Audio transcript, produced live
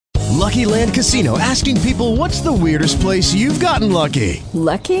Lucky Land Casino, asking people, what's the weirdest place you've gotten lucky?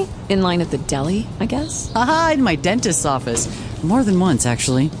 Lucky? In line at the deli, I guess? Aha, in my dentist's office. More than once,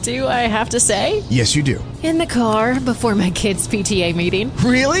 actually. Do I have to say? Yes, you do. In the car before my kids' PTA meeting.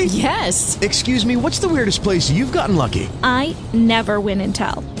 Really? Yes. Excuse me, what's the weirdest place you've gotten lucky? I never win and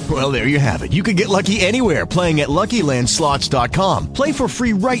tell. Well, there you have it. You can get lucky anywhere, playing at LuckyLandSlots.com. Play for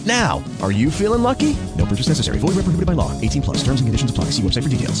free right now. Are you feeling lucky? No purchase necessary. Void where prohibited by law. 18 plus. Terms and conditions apply. See website for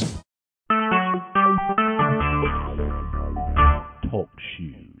details. Talk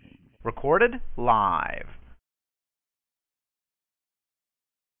shoes. Recorded live.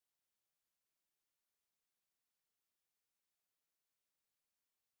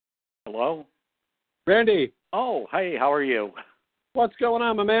 Hello? Randy. Oh, hey, how are you? What's going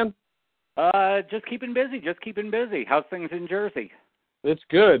on, my man? Just keeping busy. How's things in Jersey? It's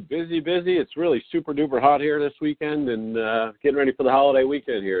good. Busy. It's really super duper hot here this weekend and getting ready for the holiday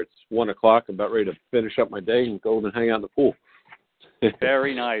weekend here. It's 1 o'clock. I'm about ready to finish up my day and go and hang out in the pool.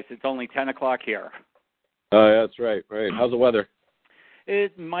 Very nice. It's only 10 o'clock here. Oh, yeah, that's right. How's the weather?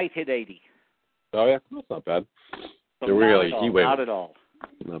 It might hit 80. Oh, yeah? That's not bad. So They're really heat wave. Not at all.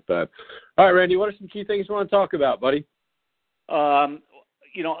 Not bad. All right, Randy, what are some key things you want to talk about, buddy?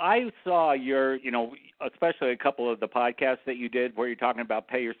 I saw your, especially a couple of the podcasts that you did where you're talking about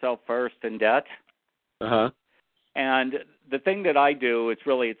pay yourself first and debt. Uh-huh. And the thing that I do, it's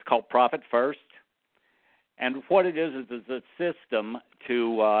called Profit First. And what it is a system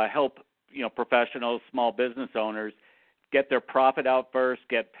to help, professionals, small business owners get their profit out first,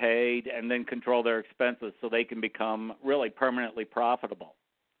 get paid, and then control their expenses so they can become really permanently profitable.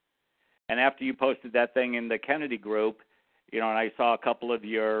 And after you posted that thing in the Kennedy group, and I saw a couple of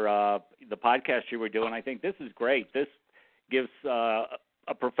your the podcasts you were doing, I think this is great. This gives a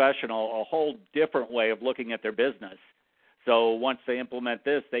professional a whole different way of looking at their business. So once they implement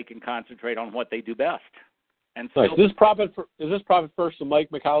this, they can concentrate on what they do best. And so, nice. Is this Profit First of Mike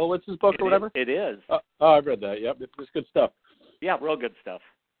Michalowicz's book or whatever? It is. I've read that. Yep, it's good stuff. Yeah, real good stuff.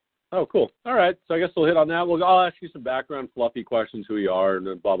 Oh, cool. All right, so I guess we'll hit on that. I'll ask you some background, fluffy questions, who you are, and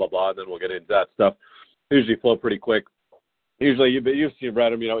then blah, blah, blah, and then we'll get into that stuff. Usually flow pretty quick. Usually you've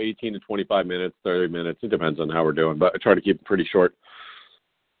read them, 18 to 25 minutes, 30 minutes. It depends on how we're doing, but I try to keep it pretty short.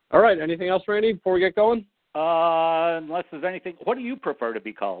 All right, anything else, Randy, before we get going? Unless there's anything. What do you prefer to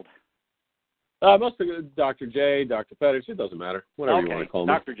be called? Mostly Dr. J, Dr. Fetish. It doesn't matter. Whatever you want to call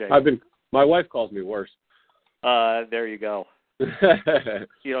me. Dr. J. My wife calls me worse. There you go.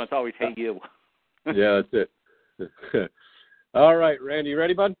 It's always hey you. Yeah, that's it. All right, Randy, you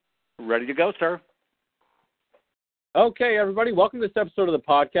ready, bud? Ready to go, sir. Okay, everybody, welcome to this episode of the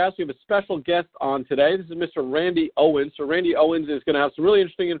podcast. We have a special guest on today. This is Mr. Randy Owens. So Randy Owens is going to have some really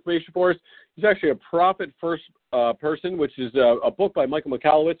interesting information for us. He's actually a Profit First person, which is a book by Michael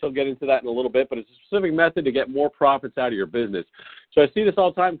Michalowicz. I'll get into that in a little bit, but it's a specific method to get more profits out of your business. So I see this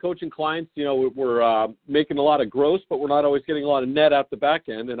all the time coaching clients. We're making a lot of gross, but we're not always getting a lot of net out the back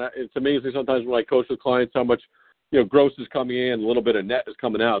end. And it's amazing sometimes when I coach with clients how much gross is coming in and a little bit of net is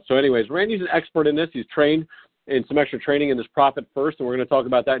coming out. So anyways, Randy's an expert in this. He's trained in some extra training in this Profit First, and we're going to talk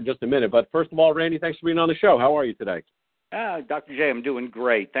about that in just a minute. But first of all, Randy, thanks for being on the show. How are you today? Dr. J, I'm doing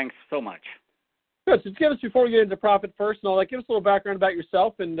great. Thanks so much. Good. So give us, before we get into Profit First and all that, give us a little background about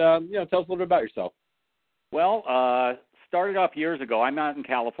yourself and, tell us a little bit about yourself. Well, started off years ago. I'm out in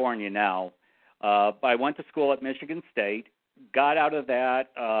California now. I went to school at Michigan State, got out of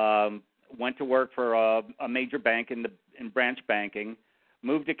that, went to work for a major bank in branch banking,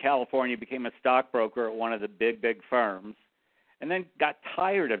 moved to California, became a stockbroker at one of the big firms, and then got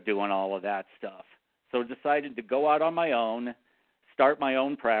tired of doing all of that stuff. So decided to go out on my own, start my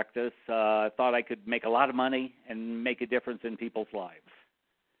own practice. Thought I could make a lot of money and make a difference in people's lives.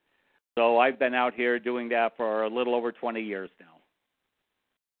 So I've been out here doing that for a little over 20 years now.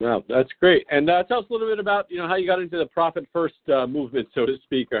 Wow, that's great. And tell us a little bit about, how you got into the Profit First movement, so to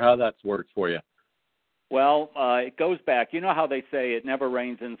speak, or how that's worked for you. Well, it goes back. You know how they say it never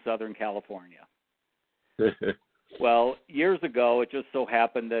rains in Southern California? Well, years ago, it just so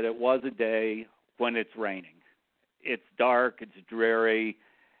happened that it was a day when it's raining. It's dark, it's dreary,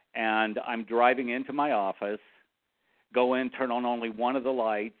 and I'm driving into my office, go in, turn on only one of the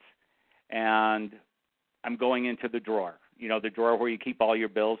lights, and I'm going into the drawer. The drawer where you keep all your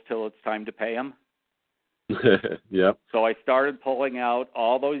bills till it's time to pay them. Yep. So I started pulling out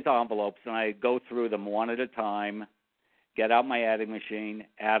all those envelopes, and I go through them one at a time, get out my adding machine,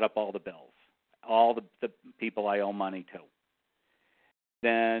 add up all the bills, all the people I owe money to.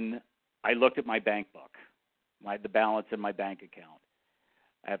 Then I looked at my bank book, the balance in my bank account.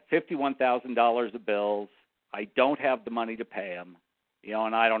 I have $51,000 of bills. I don't have the money to pay them.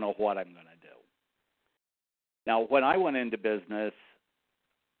 and I don't know what I'm going to do. Now, when I went into business,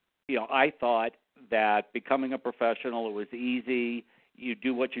 I thought that becoming a professional, it was easy. You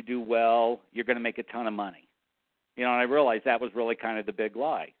do what you do well, you're going to make a ton of money. And I realized that was really kind of the big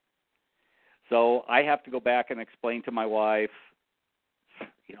lie. So I have to go back and explain to my wife,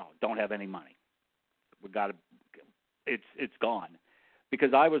 don't have any money. It's gone.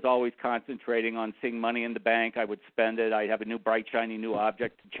 Because I was always concentrating on seeing money in the bank. I would spend it. I'd have a new bright, shiny new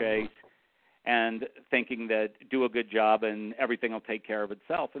object to chase, and thinking that do a good job and everything will take care of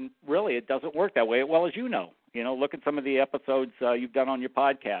itself. And really, it doesn't work that way. Well, as you know, look at some of the episodes you've done on your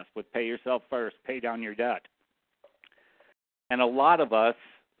podcast with Pay Yourself First, Pay Down Your Debt. And a lot of us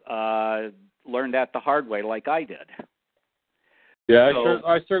learned that the hard way, like I did. Yeah,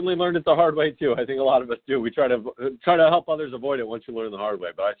 I certainly learned it the hard way too. I think a lot of us do. We try to help others avoid it once you learn the hard way,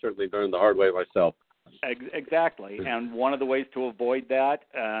 but I certainly learned the hard way myself. Exactly. And one of the ways to avoid that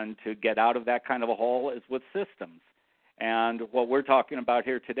and to get out of that kind of a hole is with systems. And what we're talking about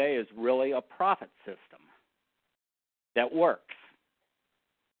here today is really a profit system that works.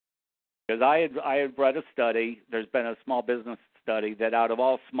 Because I had read a study, there's been a small business study, that out of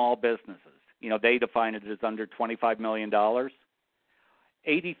all small businesses, they define it as under $25 million, 83%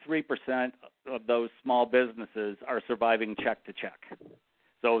 of those small businesses are surviving check to check.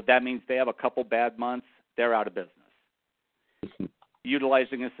 So that means they have a couple bad months, they're out of business.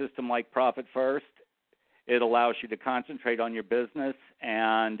 Utilizing a system like Profit First, it allows you to concentrate on your business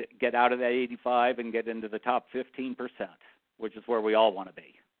and get out of that 85 and get into the top 15%, which is where we all want to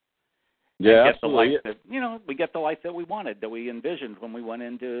be. Yeah, absolutely. We get the life that we wanted, that we envisioned when we went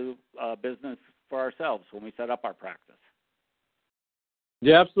into business for ourselves, when we set up our practice.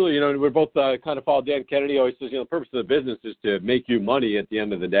 Yeah, absolutely. We're both kind of follow Dan Kennedy. Always says, the purpose of the business is to make you money at the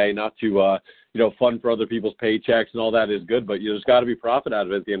end of the day, not to, fund for other people's paychecks, and all that is good. But there's got to be profit out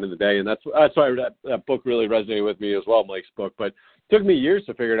of it at the end of the day, and that's why that book really resonated with me as well, Mike's book. But it took me years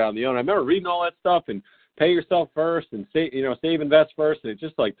to figure it out on the own. I remember reading all that stuff and Pay Yourself First and save, invest first, and it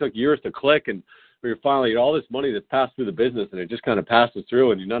just took years to click. And we were finally all this money that's passed through the business, and it just kind of passes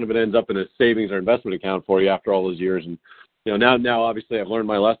through, and none of it ends up in a savings or investment account for you after all those years. And now obviously I've learned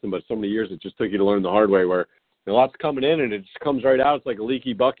my lesson, but so many years it just took you to learn the hard way, where a lot's coming in and it just comes right out. It's like a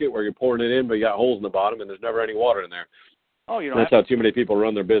leaky bucket where you're pouring it in, but you got holes in the bottom and there's never any water in there. That's how too many people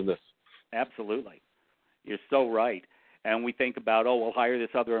run their business. Absolutely. You're so right. And we think about, we'll hire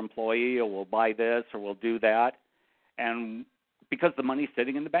this other employee, or we'll buy this, or we'll do that. And because the money's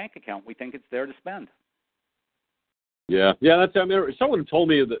sitting in the bank account, we think it's there to spend. Yeah, someone told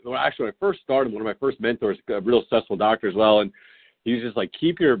me that, actually, when I first started, one of my first mentors, a real successful doctor as well, and he was just like,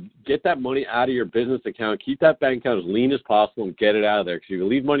 get that money out of your business account, keep that bank account as lean as possible, and get it out of there. Because if you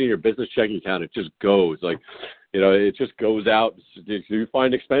leave money in your business checking account, it just goes. It just goes out. You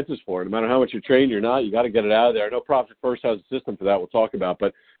find expenses for it. No matter how much you're trained or not, you got to get it out of there. I know Profit First has a system for that we'll talk about.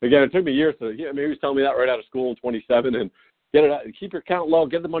 But, again, it took me years to, maybe he was telling me that right out of school in 27, and get it out, keep your account low,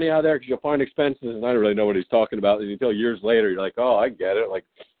 get the money out of there because you'll find expenses. And I don't really know what he's talking about. And until years later, you're like, I get it.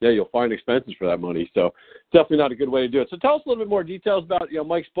 You'll find expenses for that money. So definitely not a good way to do it. So tell us a little bit more details about,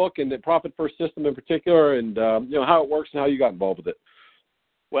 Mike's book and the Profit First system in particular, and, how it works and how you got involved with it.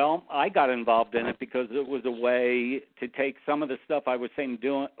 Well, I got involved in it because it was a way to take some of the stuff I was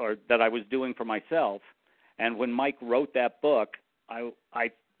that I was doing for myself. And when Mike wrote that book, I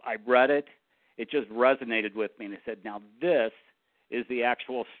read it. It just resonated with me, and I said, now this is the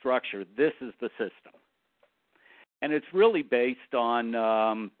actual structure. This is the system. And it's really based on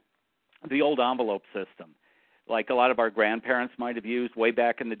the old envelope system, like a lot of our grandparents might have used way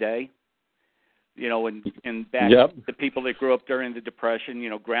back in the day. The people that grew up during the Depression,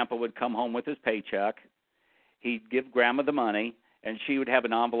 Grandpa would come home with his paycheck. He'd give Grandma the money, and she would have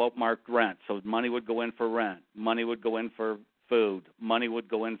an envelope marked rent. So money would go in for rent. Money would go in for food. Money would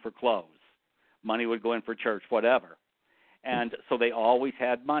go in for clothes. Money would go in for church, whatever. And so they always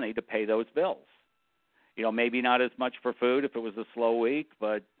had money to pay those bills. Maybe not as much for food if it was a slow week,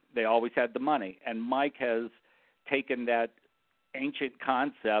 but they always had the money. And Mike has taken that ancient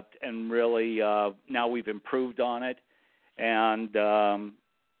concept and really now we've improved on it and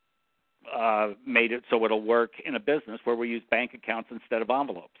made it so it'll work in a business where we use bank accounts instead of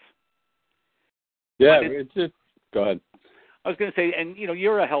envelopes. Yeah, go ahead. I was going to say, and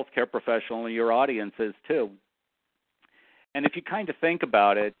you're a healthcare professional, and your audience is too. And if you kind of think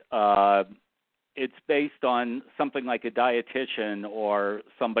about it, it's based on something like a dietitian or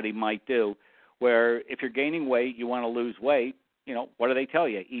somebody might do, where if you're gaining weight, you want to lose weight. What do they tell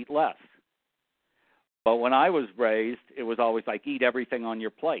you? Eat less. But when I was raised, it was always like eat everything on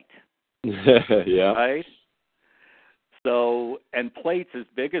your plate. Yeah. Right? So, and plates as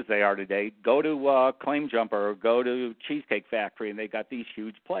big as they are today, go to Claim Jumper or go to Cheesecake Factory, and they got these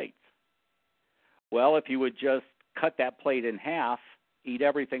huge plates. Well, if you would just cut that plate in half, eat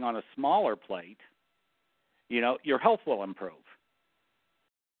everything on a smaller plate, your health will improve.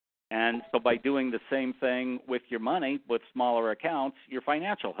 And so by doing the same thing with your money, with smaller accounts, your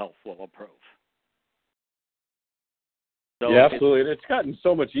financial health will improve. So yeah, absolutely. And it's gotten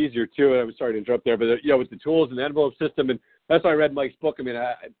so much easier, too. I'm sorry to interrupt there, but, with the tools and the envelope system, and that's why I read Mike's book. I mean,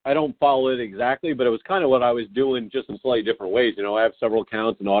 I don't follow it exactly, but it was kind of what I was doing just in slightly different ways. I have several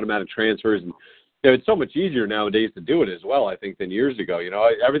accounts and automatic transfers, and it's so much easier nowadays to do it as well, I think, than years ago.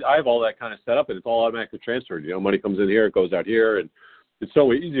 I have all that kind of set up, and it's all automatically transferred. Money comes in here, it goes out here, and it's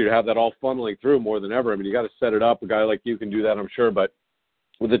so easier to have that all funneling through more than ever. I mean, you got to set it up. A guy like you can do that, I'm sure, but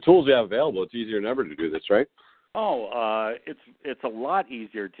with the tools we have available, it's easier than ever to do this, right? Oh, it's a lot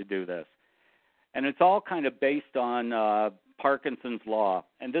easier to do this. And it's all kind of based on Parkinson's law.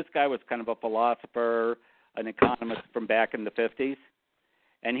 And this guy was kind of a philosopher, an economist from back in the 50s.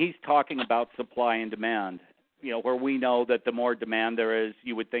 And he's talking about supply and demand, where we know that the more demand there is,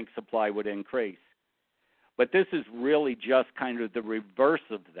 you would think supply would increase. But this is really just kind of the reverse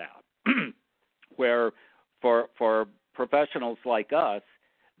of that, where for professionals like us,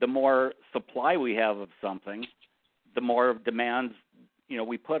 the more supply we have of something, the more demands,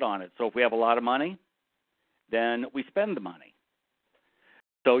 we put on it. So if we have a lot of money, then we spend the money.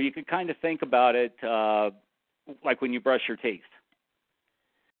 So you could kind of think about it like when you brush your teeth.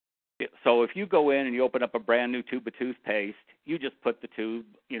 So if you go in and you open up a brand new tube of toothpaste, you just put the tube,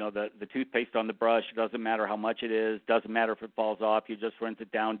 the toothpaste on the brush. It doesn't matter how much it is. Doesn't matter if it falls off. You just rinse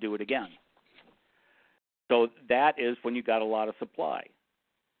it down, do it again. So that is when you got a lot of supply.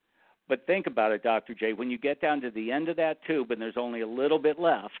 But think about it, Dr. J. When you get down to the end of that tube and there's only a little bit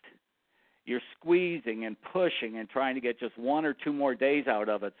left, you're squeezing and pushing and trying to get just 1 or 2 more days out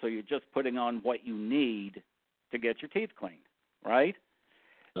of it. So you're just putting on what you need to get your teeth cleaned, right?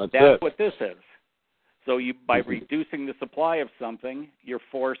 That's what this is. So by reducing the supply of something, you're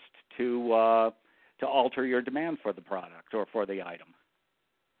forced to alter your demand for the product or for the item.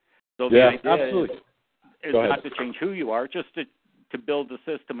 So the idea is not to change who you are, just to build a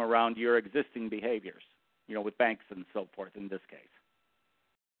system around your existing behaviors, with banks and so forth in this case.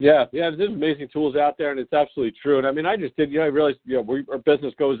 Yeah, there's amazing tools out there, and it's absolutely true. And I mean, I just did, I realized, our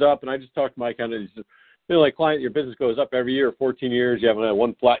business goes up, and I just talked to Mike on it. Like client, your business goes up every year, 14 years. You haven't had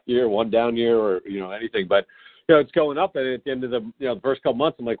one flat year, one down year, or anything. But it's going up, and at the end of the first couple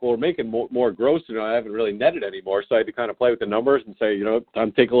months, I'm like, well, we're making more gross. I haven't really netted anymore, so I had to kind of play with the numbers and say,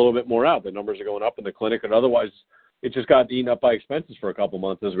 time to take a little bit more out. The numbers are going up in the clinic, and otherwise, it just got eaten up by expenses for a couple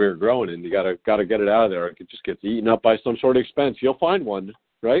months as we were growing, and you got to get it out of there. It just gets eaten up by some sort of expense. You'll find one,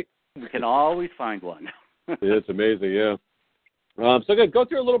 right? We can always find one. It's amazing, yeah. So good. Go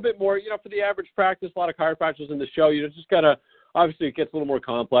through a little bit more, for the average practice, a lot of chiropractors in the show, just got to, obviously it gets a little more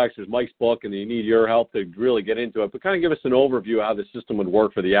complex. There's Mike's book, and you need your help to really get into it. But kind of give us an overview of how the system would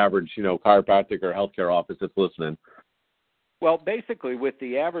work for the average, chiropractic or healthcare office that's listening. Well, basically, with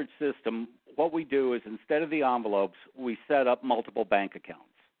the average system, what we do is instead of the envelopes, we set up multiple bank accounts.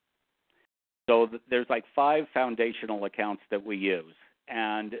 So there's like 5 foundational accounts that we use.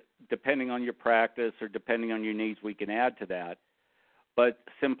 And depending on your practice or depending on your needs, we can add to that. But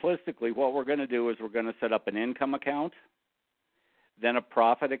simplistically, what we're going to do is we're going to set up an income account, then a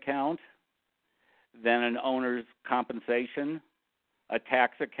profit account, then an owner's compensation, a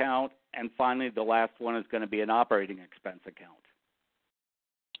tax account, and finally the last one is going to be an operating expense account.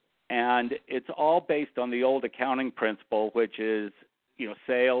 And it's all based on the old accounting principle, which is,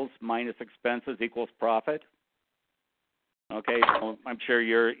 sales minus expenses equals profit. Okay, so I'm sure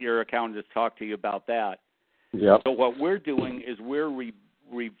your accountant has talked to you about that. Yep. So what we're doing is we're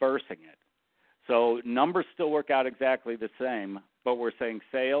reversing it. So numbers still work out exactly the same, but we're saying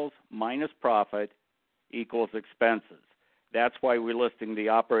sales minus profit equals expenses. That's why we're listing the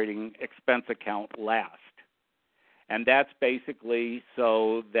operating expense account last. And that's basically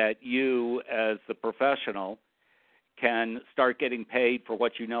so that you, as the professional, can start getting paid for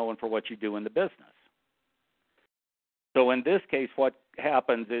what you know and for what you do in the business. So in this case, what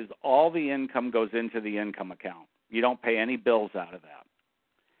happens is all the income goes into the income account. You don't pay any bills out of that.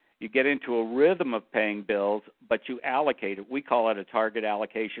 You get into a rhythm of paying bills, but you allocate it. We call it a target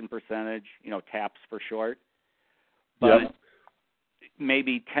allocation percentage, TAPS for short. But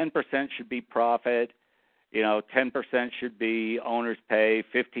maybe 10% should be profit, 10% should be owner's pay,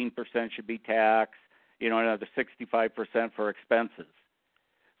 15% should be tax, another 65% for expenses.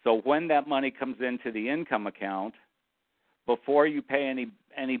 So when that money comes into the income account, before you pay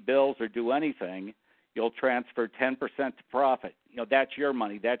any bills or do anything, you'll transfer 10% to profit. That's your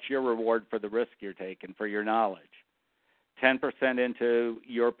money. That's your reward for the risk you're taking, for your knowledge. 10% into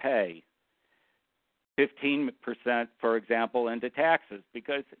your pay. 15%, for example, into taxes,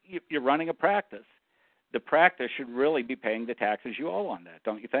 because you're running a practice. The practice should really be paying the taxes you owe on that,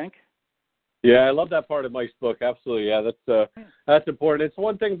 don't you think? Yeah, I love that part of Mike's book. Absolutely, yeah, that's important. It's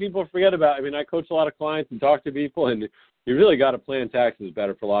one thing people forget about. I mean, I coach a lot of clients and talk to people, and you really got to plan taxes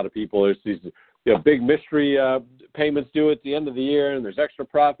better for a lot of people. There's these big mystery payments due at the end of the year, and there's extra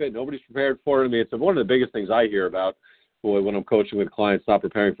profit. Nobody's prepared for it. I mean, it's one of the biggest things I hear about when I'm coaching with clients not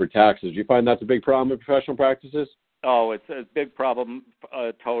preparing for taxes. Do you find that's a big problem in professional practices? Oh, it's a big problem,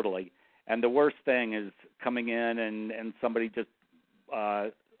 totally. And the worst thing is coming in and somebody just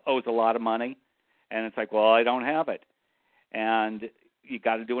owes a lot of money, and it's like, well, I don't have it. And you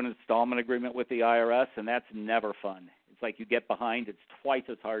got to do an installment agreement with the IRS, and that's never fun. It's like you get behind, it's twice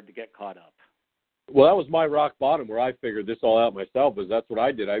as hard to get caught up. Well, that was my rock bottom where I figured this all out myself. That's what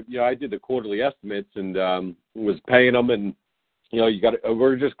I did. I did the quarterly estimates and was paying them, and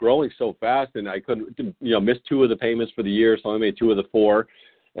we're just growing so fast, and I couldn't miss 2 of the payments for the year, so I made 2 of the 4,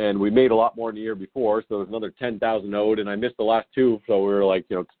 and we made a lot more in the year before, so there was another $10,000 owed, and I missed the last 2, so we were like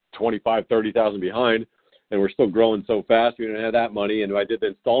 $25,000-$30,000 behind. And we're still growing so fast, we didn't have that money. And I did the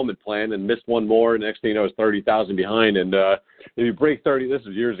installment plan and missed 1 more. And next thing you know, I was $30,000 behind. And if you break 30, this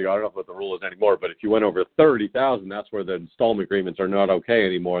was years ago. I don't know what the rule is anymore. But if you went over 30,000, that's where the installment agreements are not okay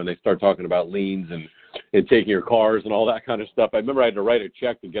anymore. And they start talking about liens and taking your cars and all that kind of stuff. I remember I had to write a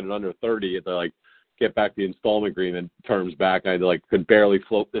check to get it under 30 to get back the installment agreement terms back. I could barely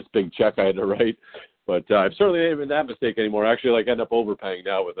float this big check I had to write. But I've certainly not made that mistake anymore. Actually, end up overpaying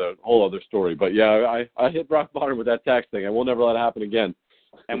now with a whole other story. But, yeah, I hit rock bottom with that tax thing. I will never let it happen again.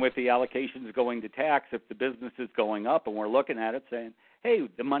 And with the allocations going to tax, if the business is going up and we're looking at it saying, hey,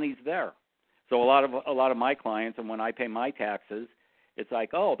 the money's there. So a lot of my clients, and when I pay my taxes, it's like,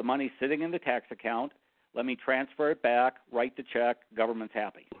 oh, the money's sitting in the tax account. Let me transfer it back, write the check, government's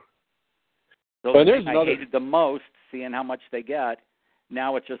happy. So I hated the most seeing how much they get.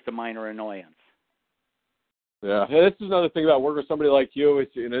 Now it's just a minor annoyance. Yeah, this is another thing about working with somebody like you.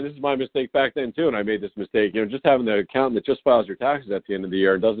 This is my mistake back then too, and I made this mistake. Just having the accountant that just files your taxes at the end of the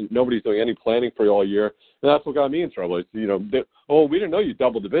year nobody's doing any planning for you all year, and that's what got me in trouble. It's, we didn't know you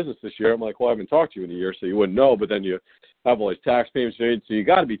doubled the business this year. I'm like, well, I haven't talked to you in a year, so you wouldn't know. But then you have all these tax payments made, so you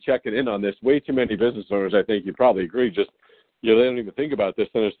got to be checking in on this. Way too many business owners, I think, you probably agree, just they don't even think about this.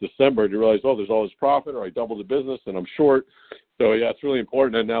 Then it's December, and you realize, oh, there's all this profit, or I doubled the business, and I'm short. So, yeah, it's really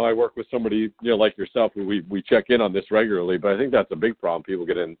important. And now I work with somebody, like yourself, who we check in on this regularly. But I think that's a big problem. People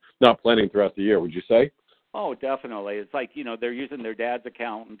get in not planning throughout the year, would you say? Oh, definitely. It's like, they're using their dad's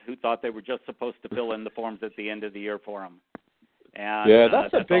accountant who thought they were just supposed to fill in the forms at the end of the year for them. And, yeah,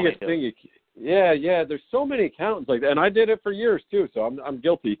 that's the biggest thing. Yeah. There's so many accountants like that. And I did it for years, too, so I'm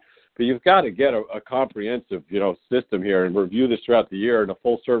guilty. But you've got to get a comprehensive, system here and review this throughout the year and a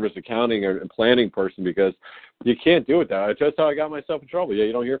full-service accounting and planning person, because you can't do it that way. That's how I got myself in trouble. Yeah,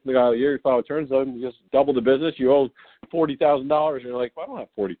 you don't hear from the guy all year. You file returns, you just double the business. You owe $40,000, and you're like, well, I don't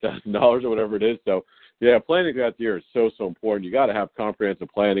have $40,000 or whatever it is. So, yeah, planning throughout the year is so important. You got to have comprehensive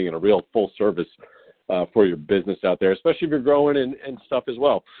planning and a real full service for your business out there, especially if you're growing and stuff as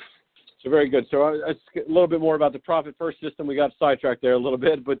well. So very good. So a little bit more about the Profit First system. We got sidetracked there a little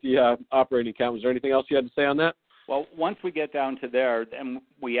bit, but the operating account, was there anything else you had to say on that? Well, once we get down to there, then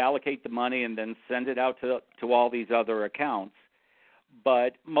we allocate the money and then send it out to all these other accounts.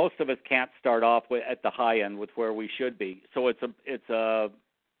 But most of us can't start off at the high end with where we should be. So it's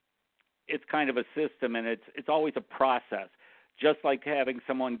kind of a system, and it's always a process. Just like having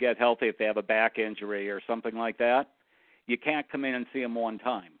someone get healthy if they have a back injury or something like that, you can't come in and see them one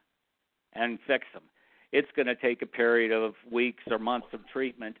time and fix them. It's going to take a period of weeks or months of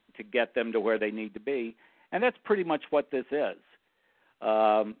treatment to get them to where they need to be, and that's pretty much what this is.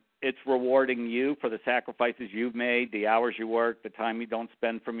 It's rewarding you for the sacrifices you've made, the hours you work, the time you don't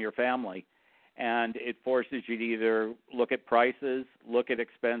spend from your family, and it forces you to either look at prices, look at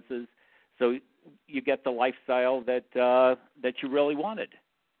expenses, so you get the lifestyle that you really wanted,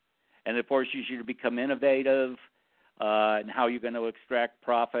 and it forces you to become innovative, and how you're going to extract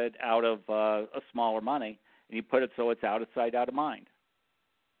profit out of a smaller money, and you put it so it's out of sight, out of mind.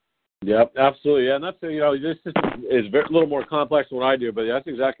 Yep, absolutely. Yeah, and that's this is a little more complex than what I do, but that's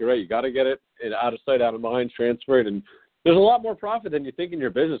exactly right. You got to get it out of sight, out of mind, transfer it, and there's a lot more profit than you think in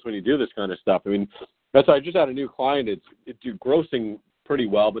your business when you do this kind of stuff. I mean, that's why I just had a new client. It's grossing pretty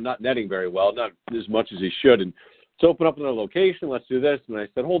well, but not netting very well, not as much as he should, and to open up another location, let's do this. And I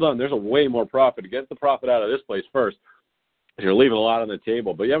said, hold on, there's a way more profit. Get the profit out of this place first. You're leaving a lot on the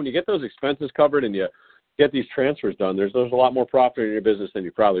table. But, yeah, when you get those expenses covered and you get these transfers done, there's a lot more profit in your business than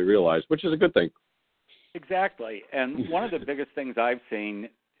you probably realize, which is a good thing. Exactly. And one of the biggest things I've seen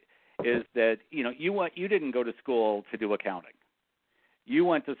is that, you didn't go to school to do accounting. You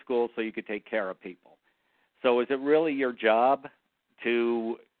went to school so you could take care of people. So is it really your job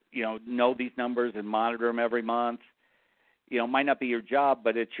to, know these numbers and monitor them every month? It might not be your job,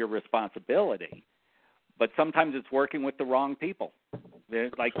 but it's your responsibility. But sometimes it's working with the wrong people.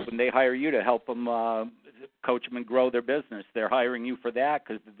 Like when they hire you to help them coach them and grow their business, they're hiring you for that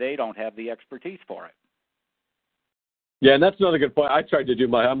because they don't have the expertise for it. Yeah, and that's another good point. I tried to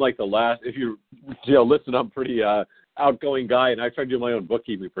do I'm like the last, if you listen, I'm pretty outgoing guy, and I tried to do my own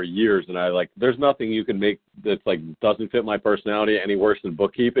bookkeeping for years, and there's nothing you can make that's doesn't fit my personality any worse than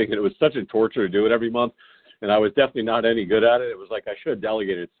bookkeeping, and it was such a torture to do it every month, and I was definitely not any good at it. It was like I should have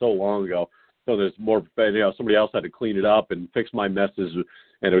delegated it so long ago. So there's more, somebody else had to clean it up and fix my messes,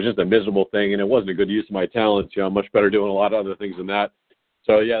 and it was just a miserable thing, and it wasn't a good use of my talents. I'm much better doing a lot of other things than that.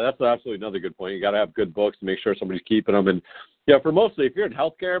 So, yeah, that's absolutely another good point. You got to have good books and make sure somebody's keeping them. And, for mostly, if you're in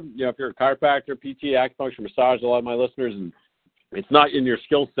healthcare, if you're a chiropractor, PT, acupuncture, massage, a lot of my listeners, and it's not in your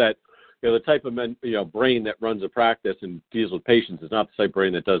skill set, the type of brain that runs a practice and deals with patients is not the type of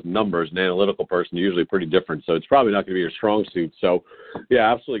brain that does numbers. An analytical person is usually pretty different. So it's probably not going to be your strong suit. So,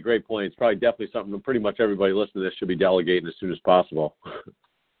 yeah, absolutely great point. It's probably definitely something that pretty much everybody listening to this should be delegating as soon as possible.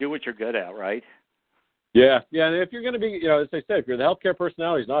 Do what you're good at, right? Yeah, and if you're going to be, as I said, if you're the healthcare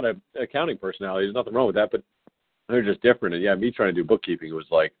personality, it's not an accounting personality. There's nothing wrong with that, but they're just different. And, yeah, me trying to do bookkeeping was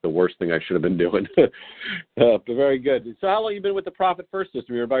like the worst thing I should have been doing. But very good. So how long have you been with the Profit First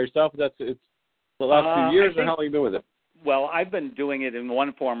system? You're by yourself? It's the last few years, or how long have you been with it? Well, I've been doing it in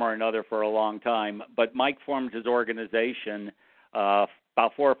one form or another for a long time, but Mike formed his organization about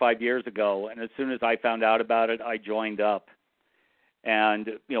 4 or 5 years ago, and as soon as I found out about it, I joined up. And,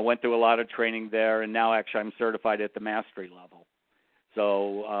 went through a lot of training there, and now actually I'm certified at the mastery level.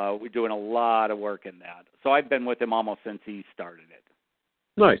 So we're doing a lot of work in that. So I've been with him almost since he started it.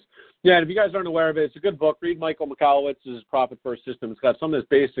 Nice. Yeah, and if you guys aren't aware of it, it's a good book. Read Michael Mikalowicz's Profit First System. It's got some of this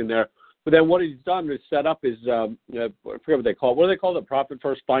based in there. But then what he's done is set up is, I forget what they call it. What do they call it? Profit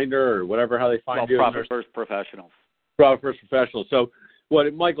First Finder or whatever, how they find you? Profit First Professionals. Profit First Professionals. So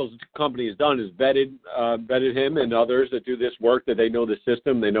what Michael's company has done is vetted him and others that do this work, that they know the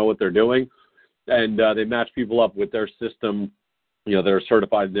system, they know what they're doing, and they match people up with their system, that are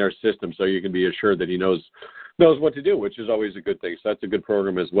certified in their system, so you can be assured that he knows what to do, which is always a good thing. So that's a good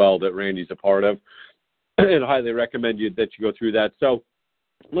program as well that Randy's a part of, and I highly recommend that you go through that. So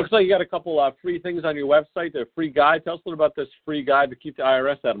looks like you got a couple free things on your website, a free guide. Tell us a little about this free guide to keep the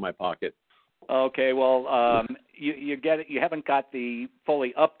IRS out of my pocket. Okay, well, you get it. You haven't got the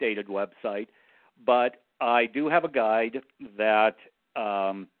fully updated website, but I do have a guide that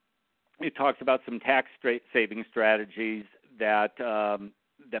it talks about some tax saving strategies that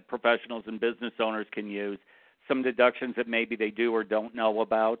that professionals and business owners can use, some deductions that maybe they do or don't know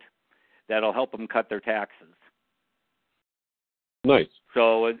about that'll help them cut their taxes. Nice.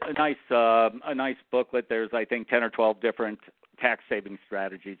 So a nice booklet. There's, I think, 10 or 12 different tax saving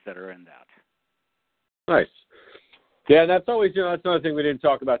strategies that are in that. Nice. Yeah, that's always, that's another thing we didn't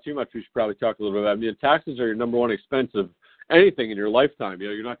talk about too much. We should probably talk a little bit about. I mean, taxes are your number one expense of anything in your lifetime.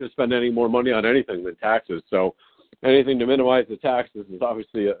 You're not going to spend any more money on anything than taxes. So anything to minimize the taxes is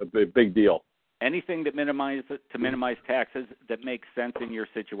obviously a big deal. Anything that minimize taxes that makes sense in your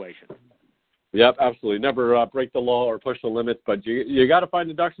situation. Yep, absolutely. Never break the law or push the limits, but you got to find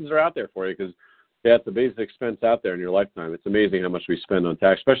deductions that are out there for you, because it's a basic expense out there in your lifetime. It's amazing how much we spend on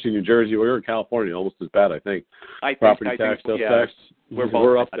tax, especially in New Jersey. We're in California, almost as bad, I think. Property tax, sales tax.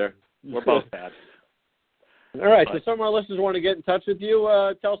 We're up there. We're both bad. All right, so some of our listeners want to get in touch with you.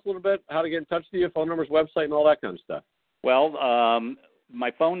 Tell us a little bit how to get in touch with you, phone numbers, website, and all that kind of stuff. Well,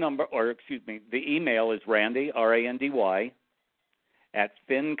 my phone number, the email is Randy, R-A-N-D-Y, at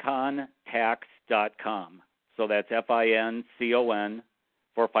fincontax.com. So that's FINCON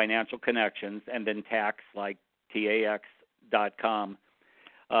for financial connections, and then tax like TAX.com.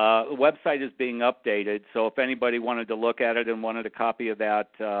 The website is being updated, so if anybody wanted to look at it and wanted a copy of that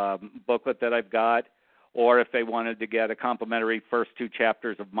booklet that I've got, or if they wanted to get a complimentary first 2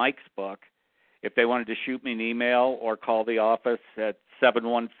 chapters of Mike's book, if they wanted to shoot me an email or call the office at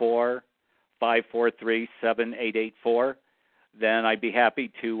 714-543-7884, then I'd be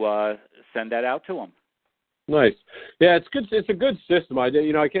happy to send that out to them. Nice. Yeah, it's good. It's a good system. I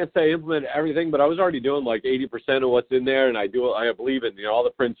can't say I implement everything, but I was already doing like 80% of what's in there, and I believe in all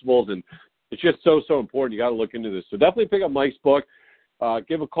the principles, and it's just so important. You got to look into this. So definitely pick up Mike's book.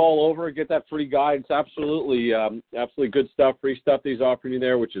 give a call over and get that free guide. It's absolutely good stuff, free stuff that he's offering you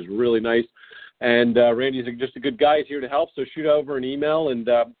there, which is really nice. And Randy's just a good guy. He's here to help, so shoot over an email and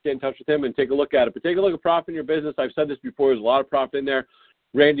get in touch with him and take a look at it. But take a look at profit in your business. I've said this before. There's a lot of profit in there.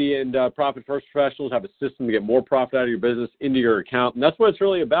 Randy and Profit First Professionals have a system to get more profit out of your business into your account, and that's what it's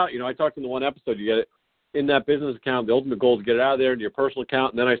really about. I talked in the one episode, you get it in that business account. The ultimate goal is to get it out of there into your personal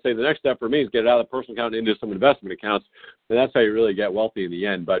account, and then I say the next step for me is get it out of the personal account into some investment accounts, and that's how you really get wealthy in the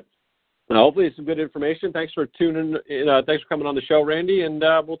end. But hopefully it's some good information. Thanks for tuning in. Thanks for coming on the show, Randy, and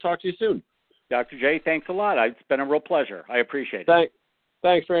we'll talk to you soon. Dr. J, thanks a lot. It's been a real pleasure. I appreciate it.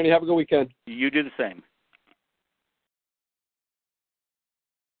 Thanks, Randy. Have a good weekend. You do the same.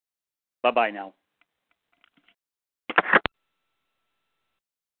 Bye-bye now.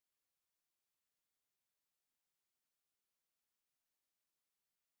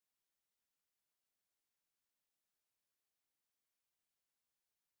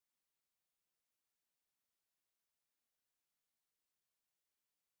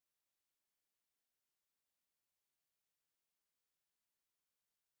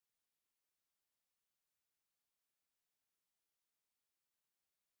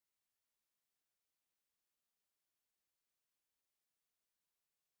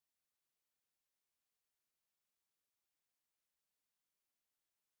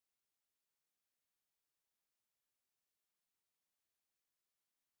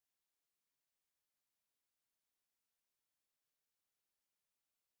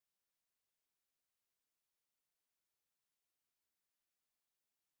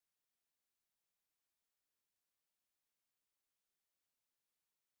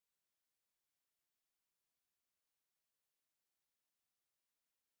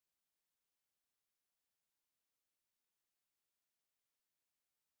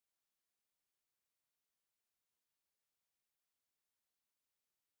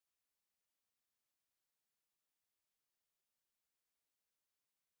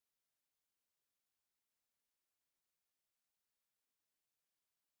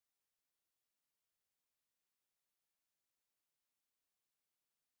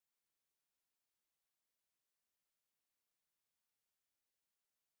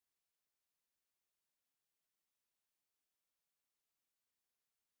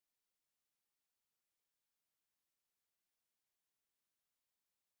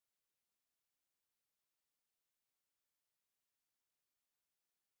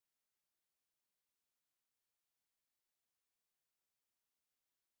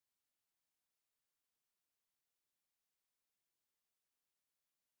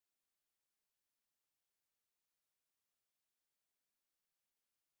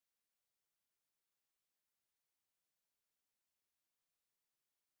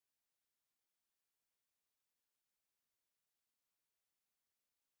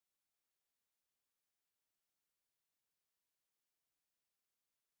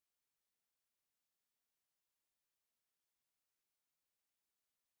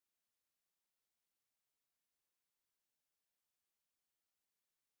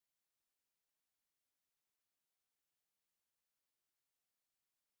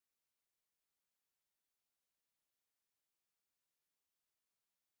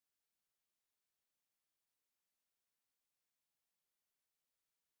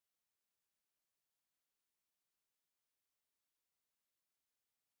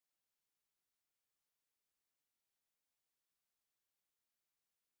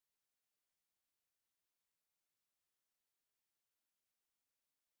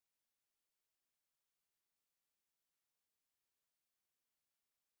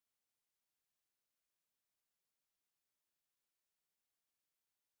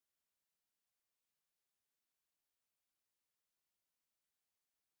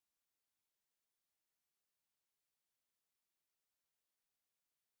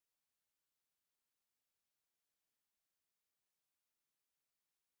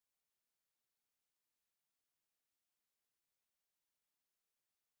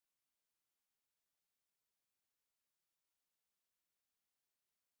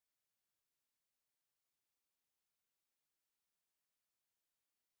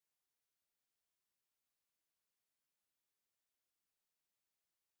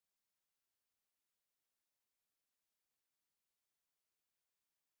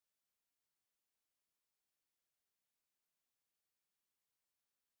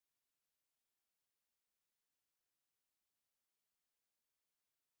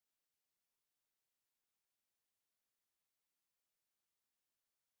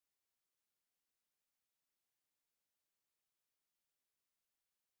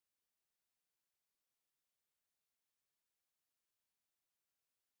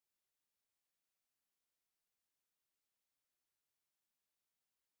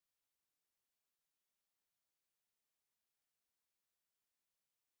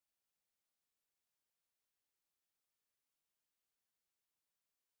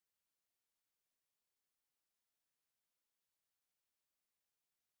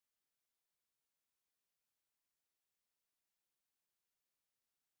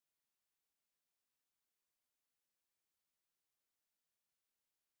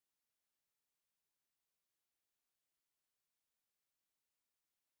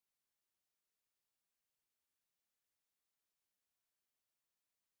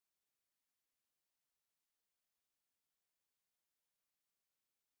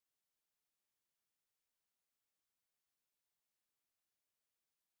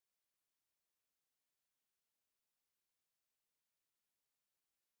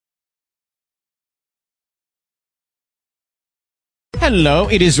 Hello,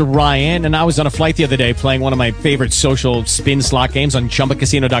 it is Ryan, and I was on a flight the other day playing one of my favorite social spin slot games on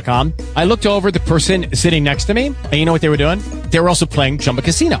ChumbaCasino.com. I looked over at the person sitting next to me, and you know what they were doing? They were also playing Chumba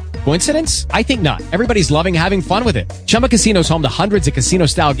Casino. Coincidence? I think not. Everybody's loving having fun with it. Chumba Casino is home to hundreds of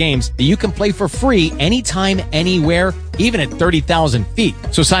casino-style games that you can play for free anytime, anywhere, even at 30,000 feet.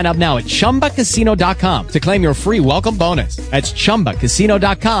 So sign up now at ChumbaCasino.com to claim your free welcome bonus. That's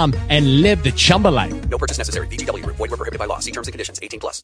ChumbaCasino.com and live the Chumba life. No purchase necessary. VGW. Void where prohibited by law. See terms and conditions. 18+.